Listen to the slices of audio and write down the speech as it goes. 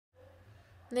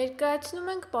Ներկայացնում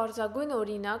ենք պարզագույն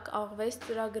օրինակ աղվես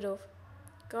ծրագրով։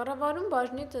 Կառավարում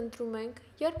բաժնից ընտրում ենք,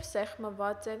 երբ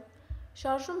սեղմված է,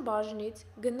 շարժում բաժնից,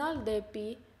 գնալ դեպի,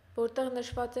 որտեղ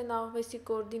նշված են աղվեսի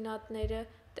կոորդինատները,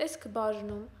 տեսք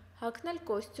բաժնում, հագնել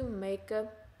կոստյում 1-ը,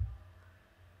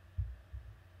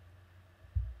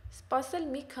 սպասել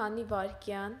մի քանի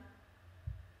վայրկյան,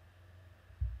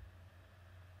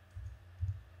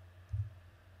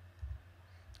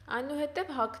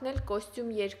 այնուհետև հագնել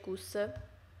կոստյում 2-ը,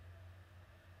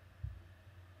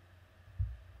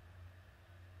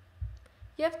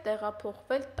 և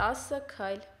տեղափոխվել 10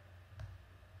 քայլ։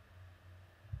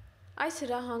 Այս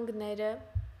հրահանգները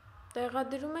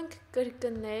տեղադրում ենք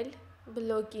կրկնել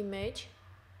բլոկի մեջ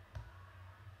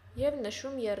և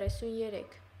նշում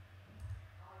 33։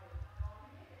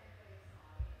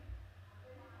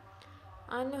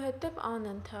 Այնուհետև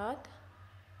անընդհատ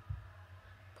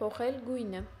փոխել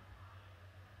գույնը։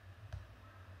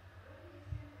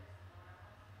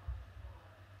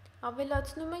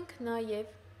 Ավելացնում ենք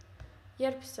նաև,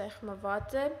 երբ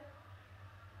սեղմված է,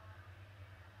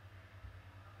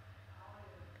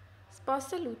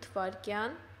 սպասել 8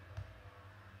 վայրկյան,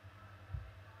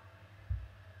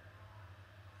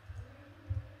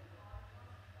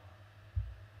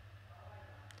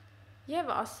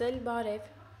 և ասել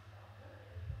բարև։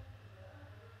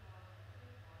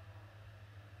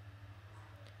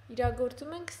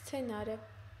 Իրագործում ենք սցենարը։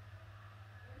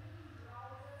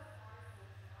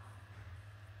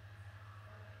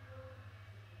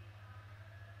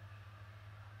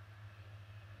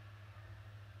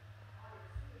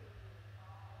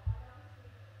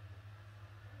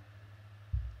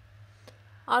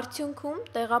 Արդյունքում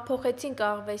տեղափոխեցինք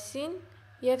աղվեսին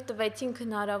և տվեցինք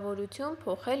հնարավորություն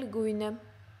փոխել գույնը։